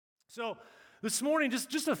So this morning,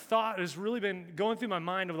 just a thought has really been going through my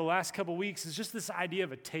mind over the last couple weeks is just this idea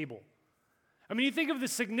of a table. I mean, you think of the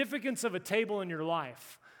significance of a table in your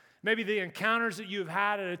life. Maybe the encounters that you have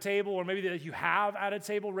had at a table, or maybe that you have at a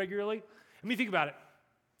table regularly. I mean, think about it.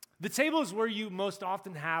 The table is where you most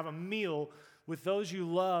often have a meal with those you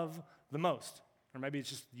love the most. Or maybe it's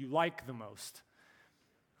just you like the most.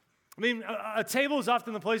 I mean, a table is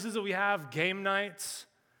often the places that we have game nights,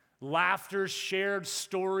 laughter shared,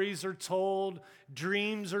 stories are told,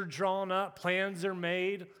 dreams are drawn up, plans are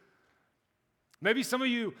made. Maybe some of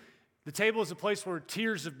you, the table is a place where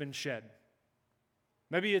tears have been shed.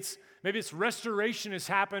 Maybe it's restoration has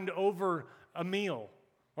happened over a meal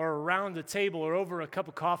or around a table or over a cup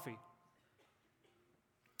of coffee.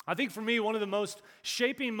 I think for me, one of the most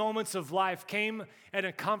shaping moments of life came at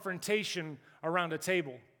a confrontation around a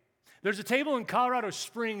table. There's a table in Colorado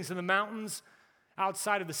Springs in the mountains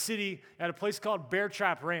outside of the city at a place called Bear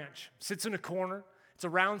Trap Ranch. It sits in a corner. It's a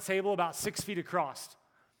round table about 6 feet across.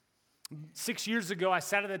 6 years ago, I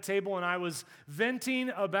sat at that table and I was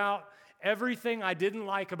venting about everything I didn't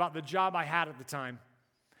like about the job I had at the time.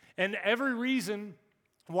 And every reason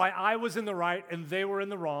why I was in the right and they were in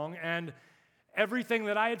the wrong, and everything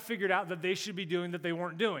that I had figured out that they should be doing that they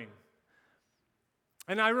weren't doing.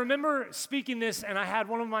 And I remember speaking this, and I had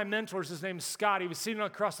one of my mentors, his name's Scott. He was sitting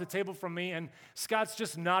across the table from me, and Scott's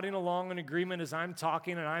just nodding along in agreement as I'm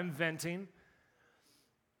talking and I'm venting.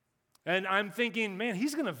 And I'm thinking, man,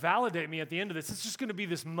 he's going to validate me at the end of this. It's just going to be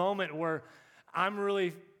this moment where I'm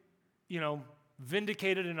really,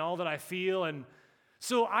 vindicated in all that I feel. And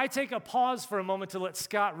so I take a pause for a moment to let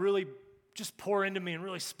Scott really just pour into me and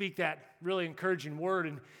really speak that really encouraging word.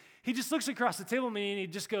 And he just looks across the table at me and he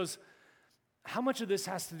just goes, how much of this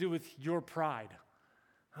has to do with your pride?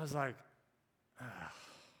 I was like,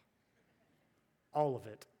 all of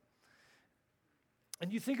it.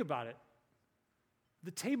 And you think about it,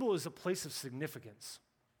 the table is a place of significance.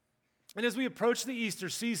 And as we approach the Easter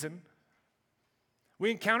season, we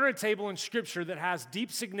encounter a table in Scripture that has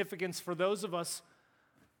deep significance for those of us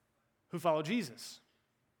who follow Jesus.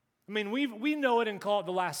 I mean, we know it and call it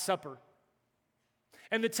the Last Supper.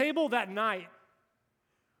 And the table that night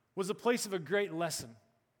was a place of a great lesson.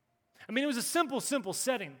 I mean, it was a simple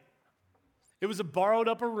setting. It was a borrowed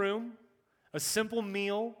upper room, a simple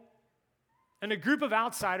meal, and a group of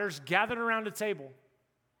outsiders gathered around a table.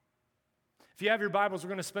 If you have your Bibles, we're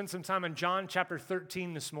going to spend some time in John chapter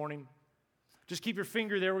 13 this morning. Just keep your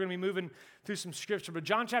finger there. We're going to be moving through some scripture. But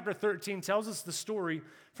John chapter 13 tells us the story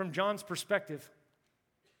from John's perspective.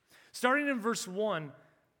 Starting in verse 1,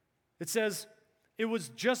 it says, "It was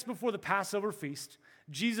just before the Passover feast.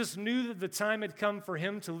 Jesus knew that the time had come for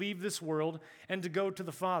him to leave this world and to go to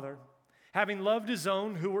the Father. Having loved his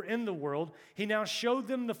own who were in the world, he now showed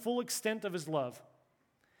them the full extent of his love.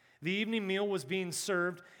 The evening meal was being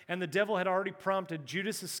served, and the devil had already prompted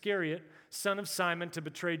Judas Iscariot, son of Simon, to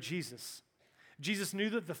betray Jesus. Jesus knew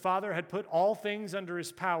that the Father had put all things under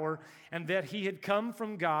his power and that he had come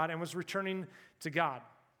from God and was returning to God."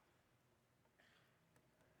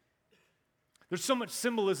 There's so much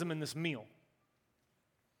symbolism in this meal.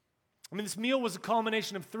 I mean, this meal was a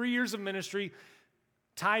culmination of 3 years of ministry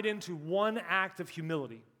tied into one act of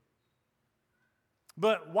humility.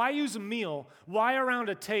 But why use a meal? Why around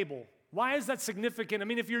a table? Why is that significant? I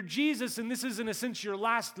mean, if you're Jesus and this is in a sense your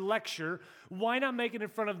last lecture, why not make it in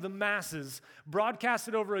front of the masses, broadcast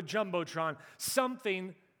it over a jumbotron,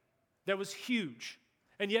 something that was huge?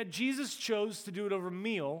 And yet Jesus chose to do it over a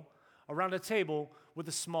meal around a table with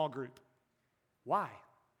a small group. Why?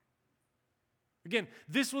 Again,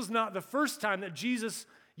 this was not the first time that Jesus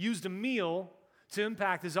used a meal to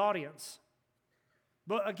impact his audience.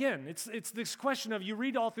 But again, it's this question of, you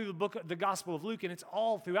read all through the book, the Gospel of Luke, and it's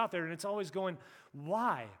all throughout there, and it's always going,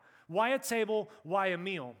 why? Why a table? Why a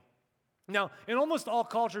meal? Now, in almost all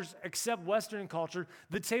cultures except Western culture,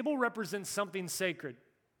 the table represents something sacred.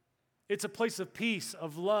 It's a place of peace,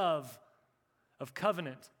 of love, of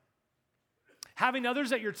covenant. Having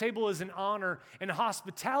others at your table is an honor, and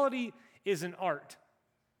hospitality is an art.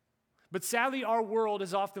 But sadly, our world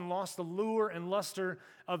has often lost the lure and luster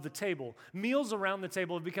of the table. Meals around the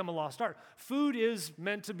table have become a lost art. Food is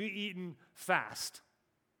meant to be eaten fast.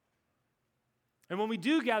 And when we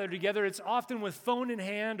do gather together, it's often with phone in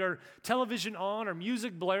hand or television on or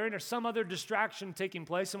music blaring or some other distraction taking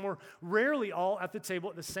place, and we're rarely all at the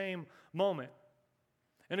table at the same moment.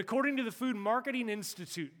 And according to the Food Marketing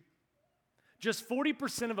Institute, just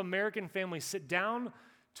 40% of American families sit down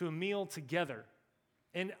to a meal together.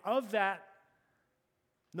 And of that,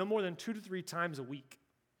 no more than 2 to 3 times a week.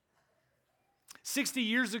 60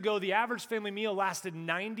 years ago, the average family meal lasted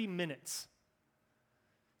 90 minutes.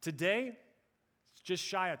 Today, it's just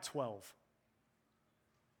shy of 12.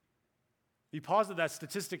 You pause at that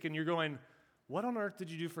statistic and you're going, what on earth did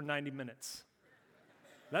you do for 90 minutes?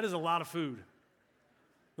 That is a lot of food.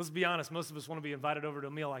 Let's be honest, most of us want to be invited over to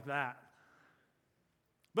a meal like that.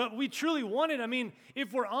 But we truly want it. I mean,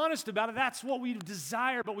 if we're honest about it, that's what we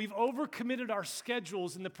desire, but we've overcommitted our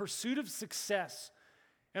schedules in the pursuit of success,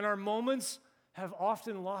 and our moments have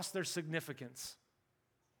often lost their significance.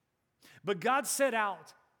 But God set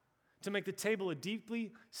out to make the table a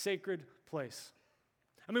deeply sacred place.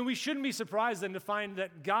 I mean, we shouldn't be surprised then to find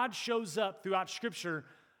that God shows up throughout Scripture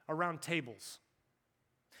around tables.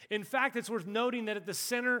 In fact, it's worth noting that at the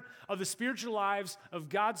center of the spiritual lives of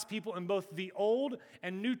God's people in both the Old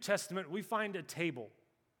and New Testament, we find a table.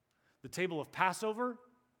 The table of Passover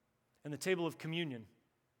and the table of communion.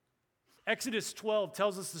 Exodus 12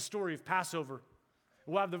 tells us the story of Passover.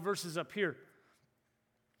 We'll have the verses up here.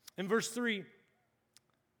 In verse 3,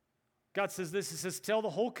 God says this, He says, tell the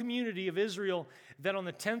whole community of Israel that on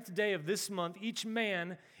the 10th day of this month, each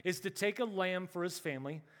man is to take a lamb for his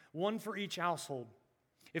family, one for each household.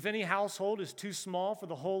 If any household is too small for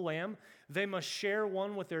the whole lamb, they must share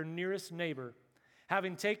one with their nearest neighbor,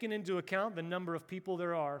 having taken into account the number of people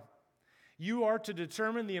there are. You are to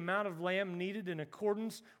determine the amount of lamb needed in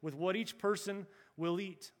accordance with what each person will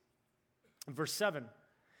eat. In verse 7,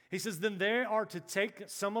 he says, then they are to take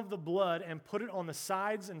some of the blood and put it on the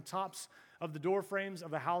sides and tops of the door frames of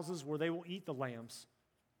the houses where they will eat the lambs.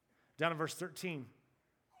 Down in verse 13,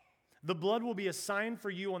 the blood will be a sign for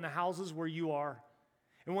you on the houses where you are.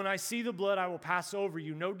 And when I see the blood, I will pass over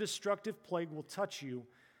you. No destructive plague will touch you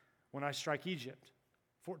when I strike Egypt.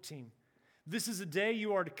 14. This is a day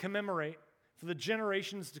you are to commemorate for the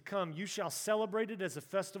generations to come. You shall celebrate it as a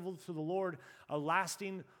festival to the Lord, a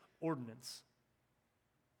lasting ordinance.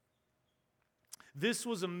 This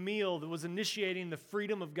was a meal that was initiating the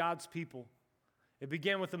freedom of God's people. It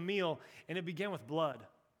began with a meal, and it began with blood.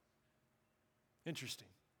 Interesting.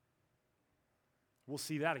 We'll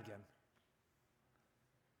see that again.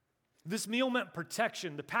 This meal meant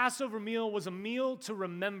protection. The Passover meal was a meal to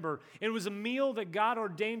remember. It was a meal that God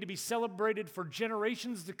ordained to be celebrated for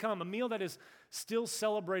generations to come, a meal that is still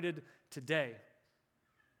celebrated today.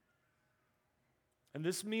 And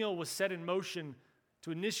this meal was set in motion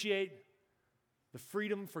to initiate the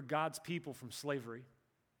freedom for God's people from slavery.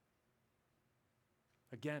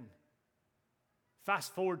 Again,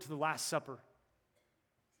 fast forward to the Last Supper,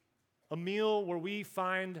 a meal where we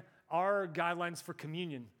find our guidelines for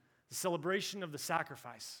communion, the celebration of the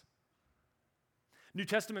sacrifice. New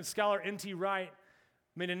Testament scholar N.T. Wright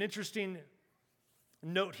made an interesting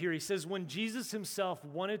note here. He says, when Jesus himself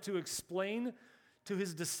wanted to explain to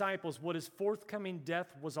his disciples what his forthcoming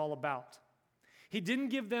death was all about, he didn't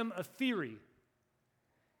give them a theory.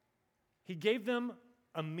 He gave them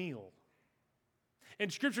a meal.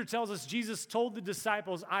 And Scripture tells us Jesus told the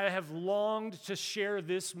disciples, I have longed to share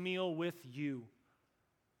this meal with you.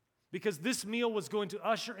 Because this meal was going to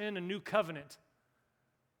usher in a new covenant.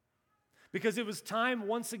 Because it was time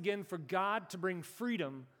once again for God to bring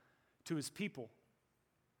freedom to his people.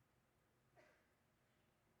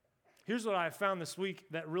 Here's what I found this week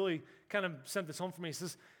that really kind of sent this home for me. It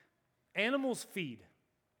says, animals feed,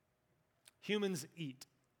 humans eat.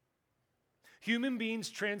 Human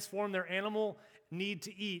beings transform their animal need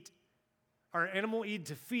to eat, or animal need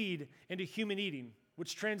to feed, into human eating,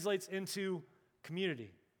 which translates into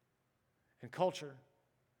community and culture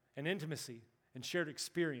and intimacy and shared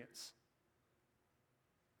experience.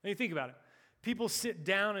 Now you think about it. People sit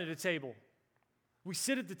down at a table. We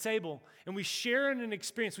sit at the table and we share in an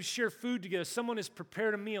experience. We share food together. Someone has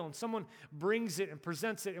prepared a meal and someone brings it and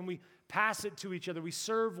presents it and we pass it to each other. We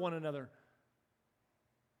serve one another.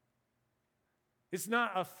 It's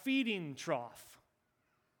not a feeding trough.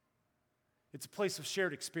 It's a place of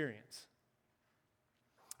shared experience.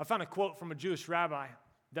 I found a quote from a Jewish rabbi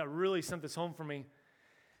that really sent this home for me.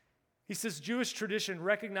 He says, Jewish tradition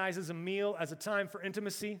recognizes a meal as a time for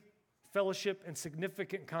intimacy, fellowship, and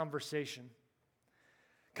significant conversation.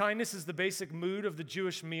 Kindness is the basic mood of the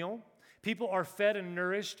Jewish meal. People are fed and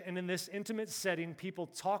nourished, and in this intimate setting, people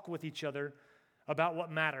talk with each other about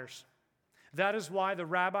what matters. That is why the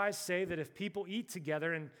rabbis say that if people eat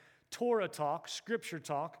together and Torah talk, scripture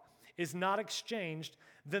talk, is not exchanged,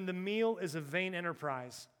 then the meal is a vain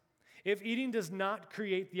enterprise. If eating does not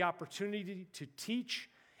create the opportunity to teach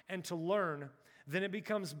and to learn, then it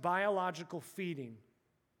becomes biological feeding.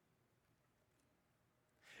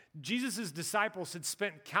 Jesus' disciples had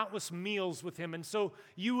spent countless meals with him, and so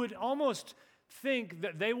you would almost think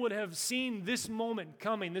that they would have seen this moment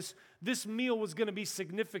coming. This meal was going to be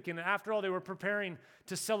significant. After all, they were preparing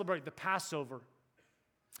to celebrate the Passover.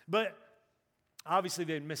 But obviously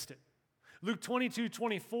they had missed it. Luke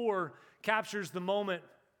 22:24 captures the moment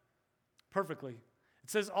perfectly. It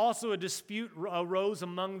says, also a dispute arose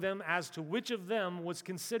among them as to which of them was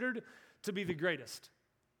considered to be the greatest.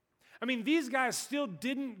 I mean, these guys still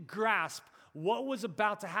didn't grasp what was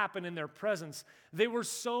about to happen in their presence. They were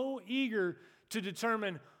so eager to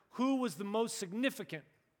determine who was the most significant.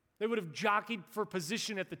 They would have jockeyed for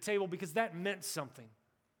position at the table because that meant something.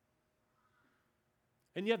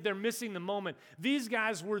 And yet they're missing the moment. These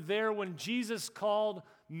guys were there when Jesus called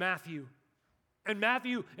Matthew. And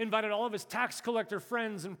Matthew invited all of his tax collector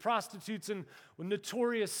friends and prostitutes and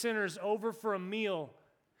notorious sinners over for a meal.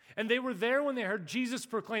 And they were there when they heard Jesus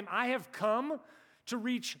proclaim, I have come to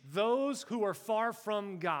reach those who are far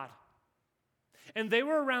from God. And they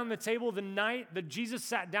were around the table the night that Jesus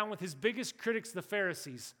sat down with his biggest critics, the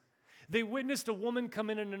Pharisees. They witnessed a woman come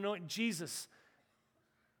in and anoint Jesus.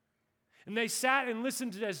 And they sat and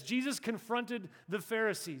listened as Jesus confronted the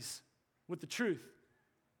Pharisees with the truth.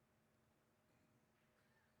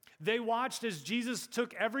 They watched as Jesus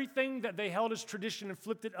took everything that they held as tradition and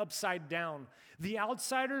flipped it upside down. The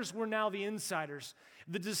outsiders were now the insiders.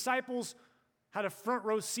 The disciples had a front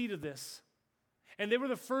row seat of this. And they were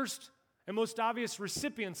the first and most obvious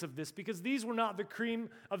recipients of this because these were not the cream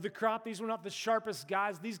of the crop. These were not the sharpest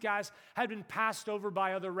guys. These guys had been passed over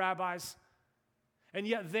by other rabbis. And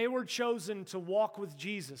yet they were chosen to walk with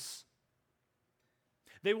Jesus.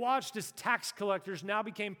 They watched as tax collectors now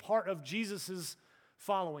became part of Jesus'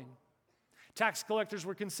 following. Tax collectors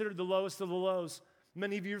were considered the lowest of the lows.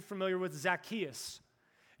 Many of you are familiar with Zacchaeus.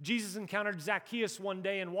 Jesus encountered Zacchaeus one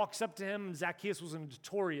day and walks up to him, and Zacchaeus was a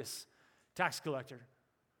notorious tax collector.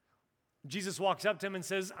 Jesus walks up to him and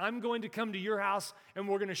says, I'm going to come to your house and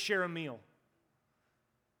we're going to share a meal.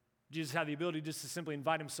 Jesus had the ability just to simply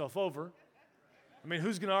invite himself over. I mean,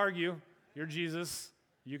 who's going to argue? You're Jesus.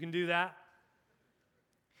 You can do that.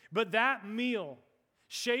 But that meal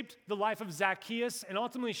shaped the life of Zacchaeus and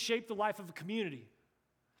ultimately shaped the life of a community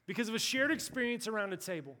because of a shared experience around a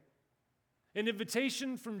table, an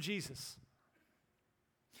invitation from Jesus.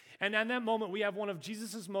 And at that moment, we have one of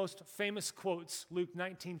Jesus' most famous quotes, Luke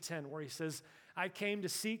 19:10, where he says, I came to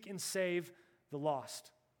seek and save the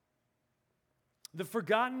lost. The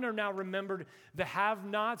forgotten are now remembered. The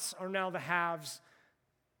have-nots are now the haves.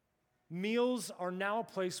 Meals are now a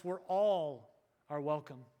place where all are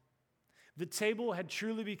welcome. The table had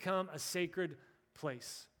truly become a sacred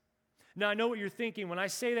place. Now, I know what you're thinking. When I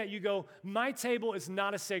say that, you go, my table is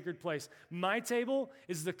not a sacred place. My table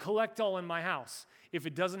is the collect-all in my house. If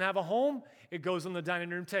it doesn't have a home, it goes on the dining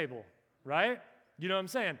room table, right? You know what I'm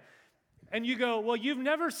saying? And you go, well, you've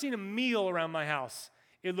never seen a meal around my house.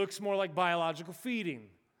 It looks more like biological feeding.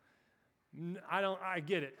 I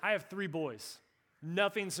get it. I have 3 boys.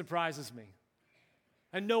 Nothing surprises me.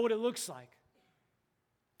 I know what it looks like.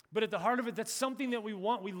 But at the heart of it, that's something that we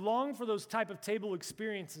want. We long for those type of table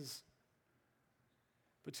experiences.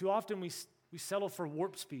 But too often we settle for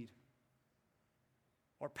warp speed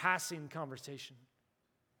or passing conversation.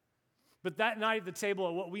 But that night at the table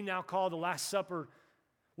at what we now call the Last Supper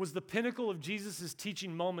was the pinnacle of Jesus'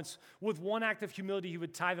 teaching moments. With one act of humility, he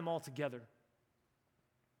would tie them all together.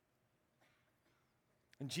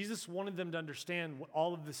 And Jesus wanted them to understand what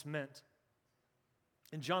all of this meant.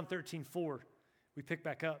 In John 13:4, we pick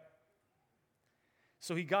back up.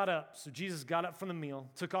 So Jesus got up from the meal,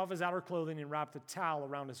 took off his outer clothing, and wrapped a towel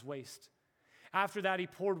around his waist. After that, he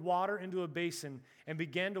poured water into a basin and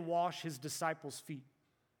began to wash his disciples' feet,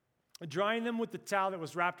 drying them with the towel that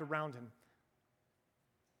was wrapped around him.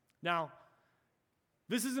 Now,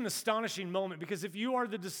 this is an astonishing moment because if you are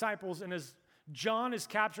the disciples, and as John is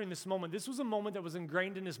capturing this moment, this was a moment that was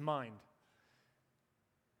ingrained in his mind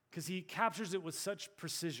because he captures it with such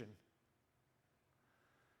precision.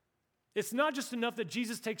 It's not just enough that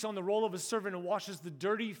Jesus takes on the role of a servant and washes the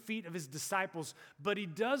dirty feet of his disciples, but he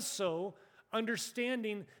does so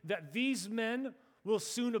understanding that these men will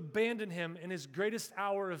soon abandon him in his greatest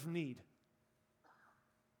hour of need.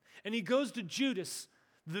 And he goes to Judas,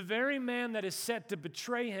 the very man that is set to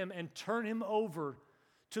betray him and turn him over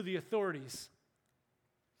to the authorities.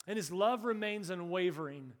 And his love remains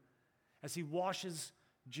unwavering as he washes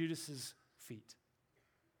Judas's feet.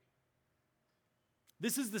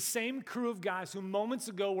 This is the same crew of guys who moments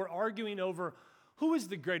ago were arguing over who is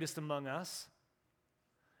the greatest among us,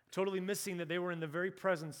 totally missing that they were in the very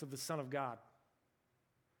presence of the Son of God.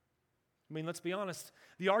 I mean, let's be honest.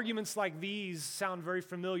 The arguments like these sound very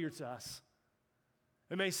familiar to us.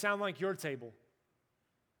 It may sound like your table.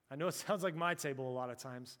 I know it sounds like my table a lot of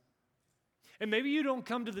times. And maybe you don't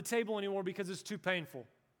come to the table anymore because it's too painful.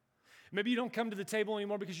 Maybe you don't come to the table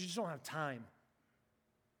anymore because you just don't have time.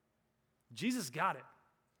 Jesus got it.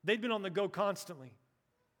 They'd been on the go constantly.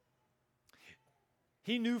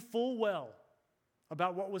 He knew full well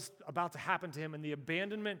about what was about to happen to him and the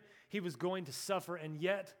abandonment he was going to suffer, and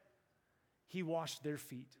yet he washed their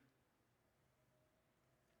feet.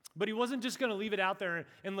 But he wasn't just going to leave it out there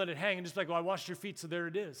and let it hang and just be like, well, I washed your feet, so there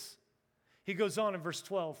it is. He goes on in verse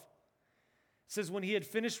 12. It says, when he had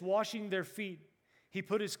finished washing their feet, he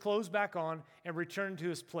put his clothes back on and returned to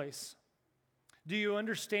his place. Do you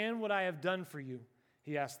understand what I have done for you?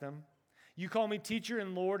 He asked them. You call me teacher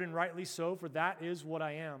and Lord, and rightly so, for that is what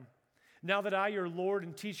I am. Now that I, your Lord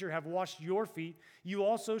and teacher, have washed your feet, you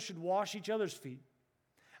also should wash each other's feet.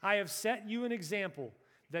 I have set you an example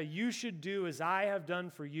that you should do as I have done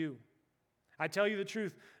for you. I tell you the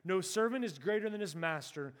truth, no servant is greater than his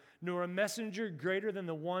master, nor a messenger greater than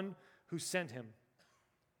the one who sent him.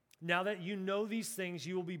 Now that you know these things,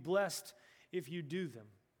 you will be blessed if you do them.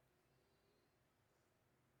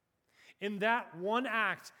 In that one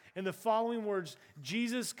act, in the following words,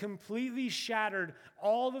 Jesus completely shattered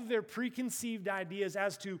all of their preconceived ideas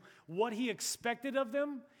as to what he expected of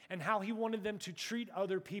them and how he wanted them to treat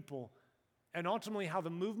other people, and ultimately how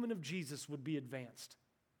the movement of Jesus would be advanced.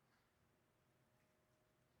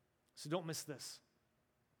 So don't miss this.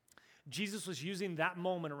 Jesus was using that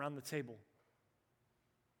moment around the table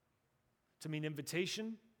to mean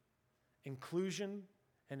invitation, inclusion,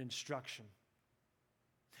 and instruction.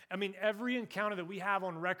 I mean, every encounter that we have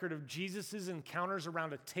on record of Jesus' encounters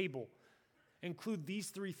around a table include these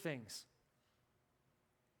three things.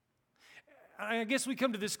 I guess we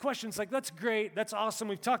come to this question, it's like, that's great, that's awesome,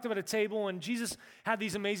 we've talked about a table, and Jesus had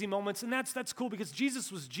these amazing moments, and that's cool because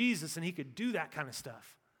Jesus was Jesus, and he could do that kind of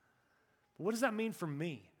stuff. But what does that mean for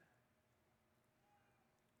me?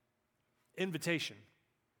 Invitation.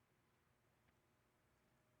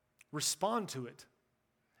 Respond to it.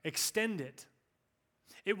 Extend it.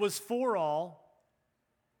 It was for all.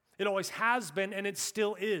 It always has been, and it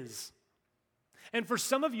still is. And for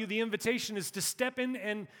some of you, the invitation is to step in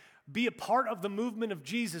and be a part of the movement of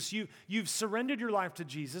Jesus. You've surrendered your life to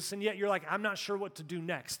Jesus, and yet you're like, I'm not sure what to do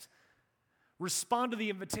next. Respond to the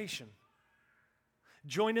invitation.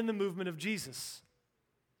 Join in the movement of Jesus.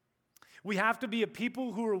 We have to be a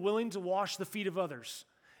people who are willing to wash the feet of others.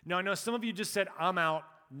 Now, I know some of you just said, I'm out,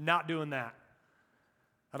 not doing that.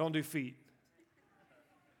 I don't do feet.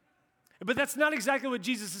 But that's not exactly what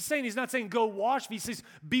Jesus is saying. He's not saying go wash feet. He says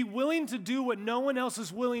be willing to do what no one else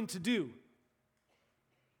is willing to do.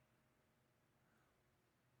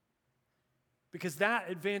 Because that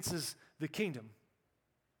advances the kingdom.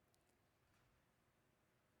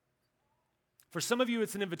 For some of you,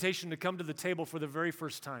 it's an invitation to come to the table for the very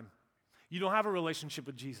first time. You don't have a relationship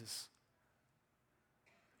with Jesus.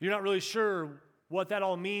 You're not really sure what that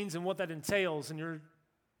all means and what that entails, and you're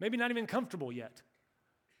maybe not even comfortable yet.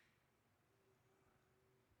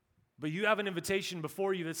 But you have an invitation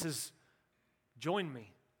before you that says, join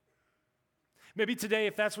me. Maybe today,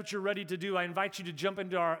 if that's what you're ready to do, I invite you to jump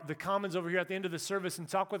into the commons over here at the end of the service and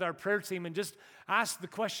talk with our prayer team and just ask the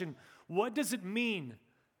question, what does it mean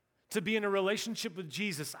to be in a relationship with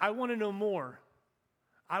Jesus? I want to know more.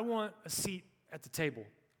 I want a seat at the table.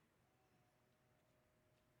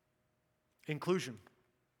 Inclusion.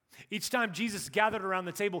 Each time Jesus gathered around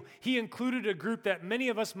the table, he included a group that many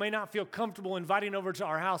of us may not feel comfortable inviting over to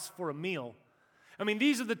our house for a meal. I mean,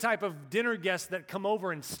 these are the type of dinner guests that come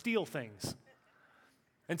over and steal things.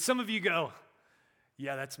 And some of you go,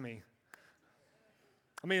 yeah, that's me.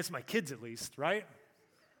 I mean, it's my kids at least, right?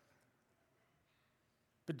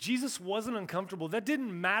 But Jesus wasn't uncomfortable. That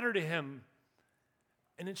didn't matter to him,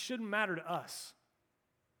 and it shouldn't matter to us.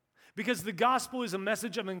 Because the gospel is a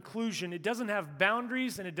message of inclusion. It doesn't have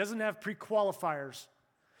boundaries, and it doesn't have pre-qualifiers.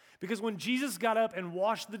 Because when Jesus got up and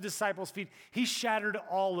washed the disciples' feet, he shattered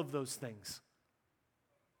all of those things.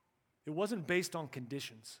 It wasn't based on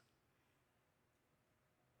conditions.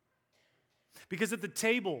 Because at the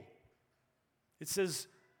table, it says,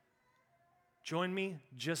 join me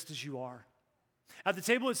just as you are. At the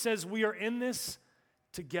table, it says, we are in this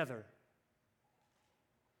together.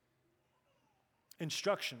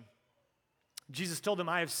 Instruction. Jesus told them,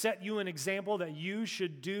 I have set you an example that you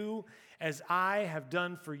should do as I have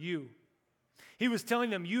done for you. He was telling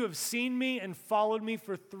them, you have seen me and followed me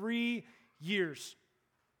for 3 years.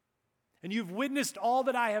 And you've witnessed all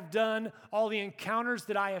that I have done, all the encounters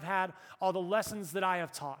that I have had, all the lessons that I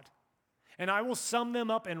have taught. And I will sum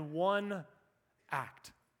them up in one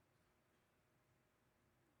act.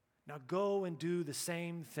 Now go and do the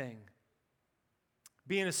same thing.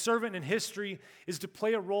 Being a servant in history is to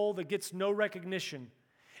play a role that gets no recognition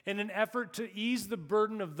in an effort to ease the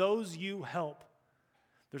burden of those you help.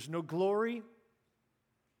 There's no glory,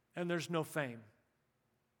 and there's no fame.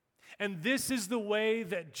 And this is the way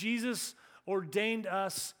that Jesus ordained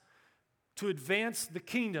us to advance the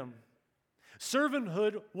kingdom.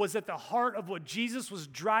 Servanthood was at the heart of what Jesus was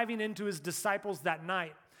driving into his disciples that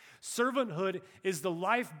night. Servanthood is the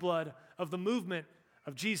lifeblood of the movement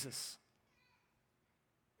of Jesus.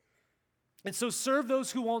 And so serve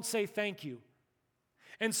those who won't say thank you.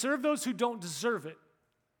 And serve those who don't deserve it.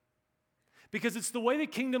 Because it's the way the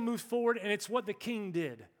kingdom moves forward, and it's what the king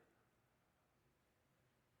did.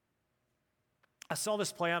 I saw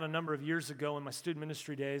this play out a number of years ago in my student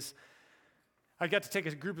ministry days. I got to take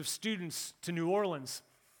a group of students to New Orleans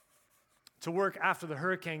to work after the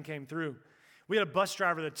hurricane came through. We had a bus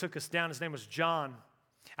driver that took us down. His name was John.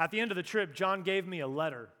 At the end of the trip, John gave me a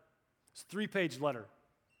letter. It's a 3-page letter.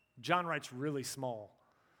 John writes really small.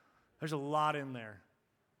 There's a lot in there.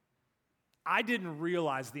 I didn't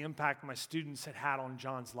realize the impact my students had on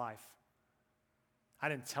John's life. I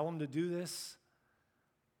didn't tell them to do this.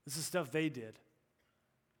 This is stuff they did.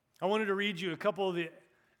 I wanted to read you a couple of the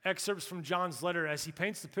excerpts from John's letter as he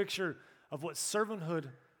paints the picture of what servanthood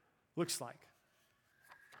looks like.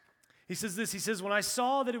 He says this, he says, when I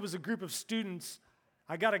saw that it was a group of students,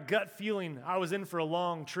 I got a gut feeling I was in for a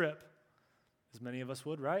long trip, as many of us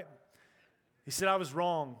would, right? He said I was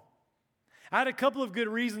wrong. I had a couple of good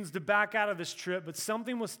reasons to back out of this trip, but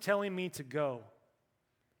something was telling me to go.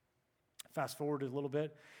 Fast forward a little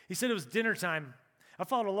bit. He said it was dinner time. I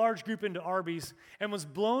followed a large group into Arby's and was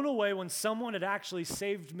blown away when someone had actually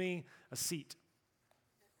saved me a seat.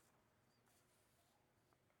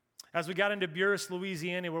 As we got into Buras,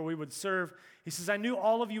 Louisiana, where we would serve, he says, I knew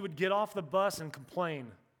all of you would get off the bus and complain.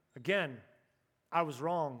 Again, I was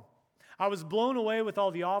wrong. I was blown away with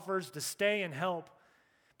all the offers to stay and help,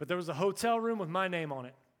 but there was a hotel room with my name on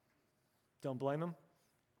it. Don't blame him.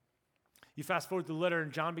 You fast forward to the letter,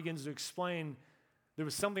 and John begins to explain there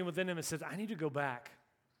was something within him that says, I need to go back.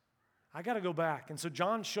 I got to go back. And so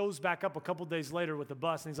John shows back up a couple days later with the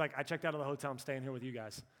bus, and he's like, I checked out of the hotel. I'm staying here with you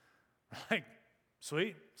guys. Like,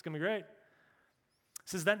 sweet. It's going to be great. It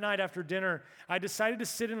says that night after dinner, I decided to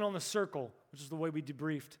sit in on the circle, which is the way we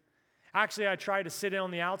debriefed. Actually, I tried to sit in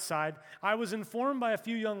on the outside. I was informed by a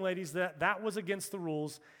few young ladies that that was against the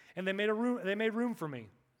rules, and they made room for me.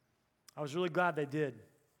 I was really glad they did.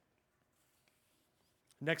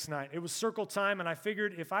 Next night, it was circle time, and I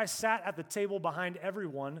figured if I sat at the table behind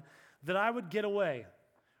everyone, that I would get away.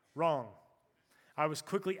 Wrong. I was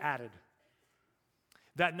quickly added.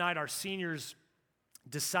 That night, our seniors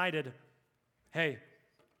decided, hey,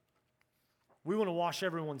 we want to wash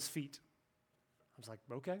everyone's feet. I was like,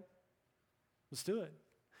 okay, let's do it.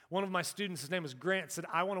 One of my students, his name was Grant, said,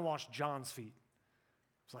 I want to wash John's feet.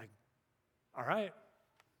 I was like, all right.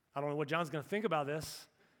 I don't know what John's going to think about this,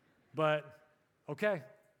 but okay.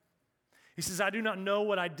 He says, I do not know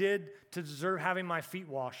what I did to deserve having my feet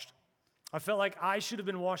washed. I felt like I should have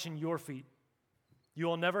been washing your feet. You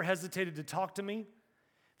all never hesitated to talk to me.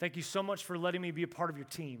 Thank you so much for letting me be a part of your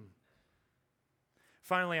team.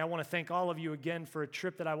 Finally, I want to thank all of you again for a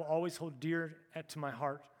trip that I will always hold dear to my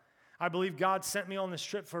heart. I believe God sent me on this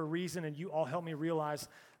trip for a reason, and you all helped me realize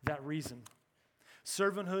that reason.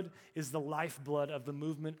 Servanthood is the lifeblood of the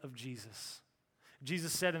movement of Jesus.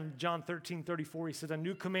 Jesus said in John 13:34, he said, a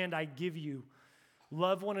new command I give you,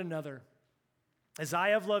 love one another. As I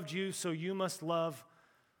have loved you, so you must love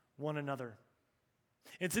one another.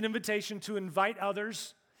 It's an invitation to invite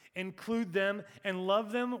others, include them, and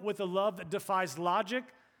love them with a love that defies logic,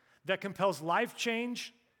 that compels life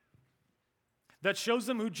change, that shows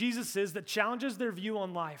them who Jesus is, that challenges their view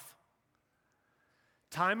on life.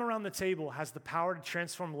 Time around the table has the power to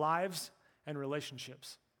transform lives and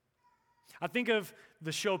relationships. I think of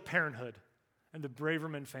the show Parenthood and the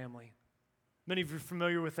Braverman family. Many of you are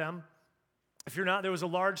familiar with them. If you're not, there was a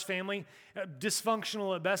large family,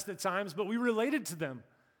 dysfunctional at best at times, but we related to them.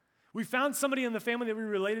 We found somebody in the family that we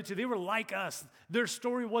related to. They were like us. Their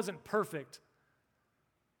story wasn't perfect.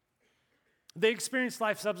 They experienced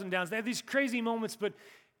life's ups and downs. They had these crazy moments, but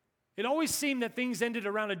it always seemed that things ended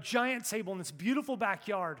around a giant table in this beautiful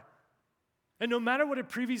backyard. And no matter what had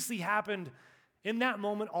previously happened, in that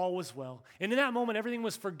moment, all was well. And in that moment, everything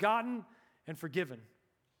was forgotten and forgiven.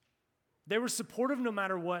 They were supportive no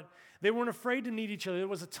matter what. They weren't afraid to need each other. There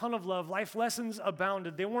was a ton of love. Life lessons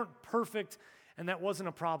abounded. They weren't perfect, and that wasn't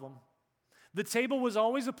a problem. The table was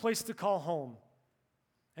always a place to call home,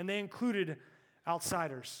 and they included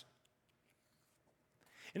outsiders.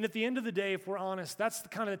 And at the end of the day, if we're honest, that's the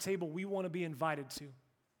kind of table we want to be invited to.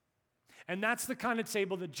 And that's the kind of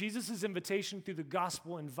table that Jesus' invitation through the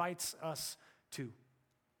gospel invites us to.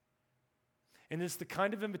 And it's the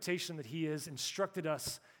kind of invitation that he has instructed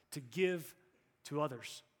us to give to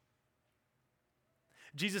others.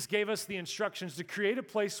 Jesus gave us the instructions to create a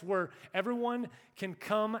place where everyone can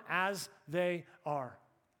come as they are.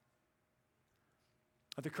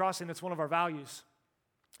 At the Crossing, that's one of our values,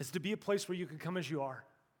 is to be a place where you can come as you are.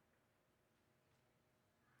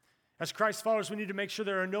 As Christ followers, we need to make sure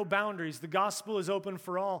there are no boundaries. The gospel is open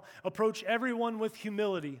for all. Approach everyone with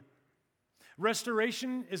humility.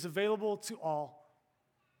 Restoration is available to all.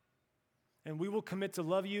 And we will commit to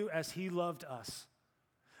love you as he loved us.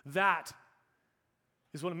 That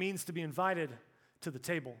is what it means to be invited to the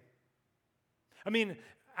table. I mean,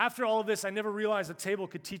 after all of this, I never realized a table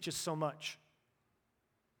could teach us so much.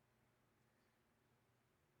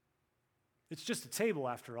 It's just a table,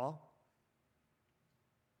 after all.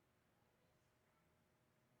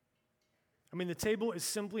 I mean, the table is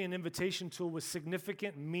simply an invitation tool with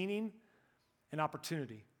significant meaning and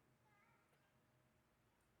opportunity.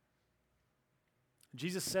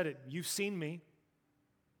 Jesus said it, you've seen me,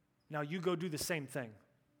 now you go do the same thing.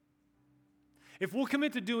 If we'll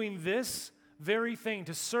commit to doing this very thing,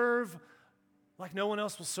 to serve like no one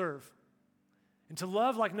else will serve, and to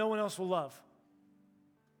love like no one else will love,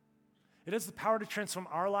 it has the power to transform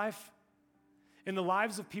our life and the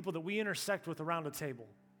lives of people that we intersect with around a table.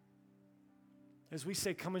 As we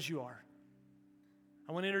say, come as you are.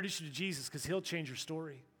 I want to introduce you to Jesus because he'll change your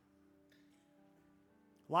story.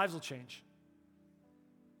 Lives will change.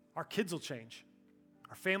 Our kids will change.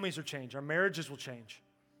 Our families will change. Our marriages will change.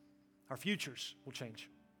 Our futures will change.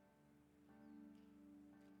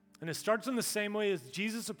 And it starts in the same way as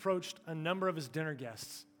Jesus approached a number of his dinner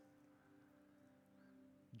guests.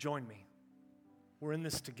 Join me. We're in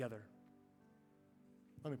this together.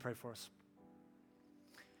 Let me pray for us.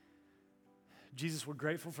 Jesus, we're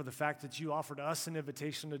grateful for the fact that you offered us an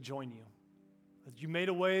invitation to join you, that you made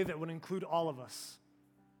a way that would include all of us.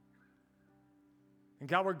 And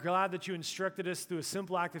God, we're glad that you instructed us through a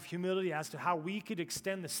simple act of humility as to how we could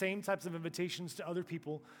extend the same types of invitations to other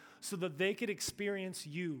people so that they could experience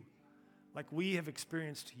you like we have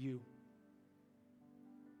experienced you.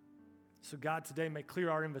 So God, today, make clear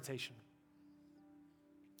our invitation.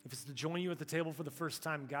 If it's to join you at the table for the first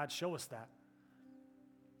time, God, show us that.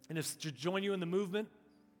 And if it's to join you in the movement,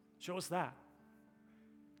 show us that.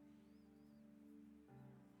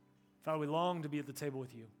 Father, we long to be at the table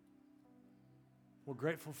with you. We're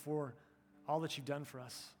grateful for all that you've done for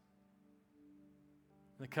us,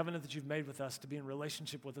 and the covenant that you've made with us to be in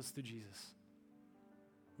relationship with us through Jesus.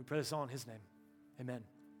 We pray this all in his name. Amen.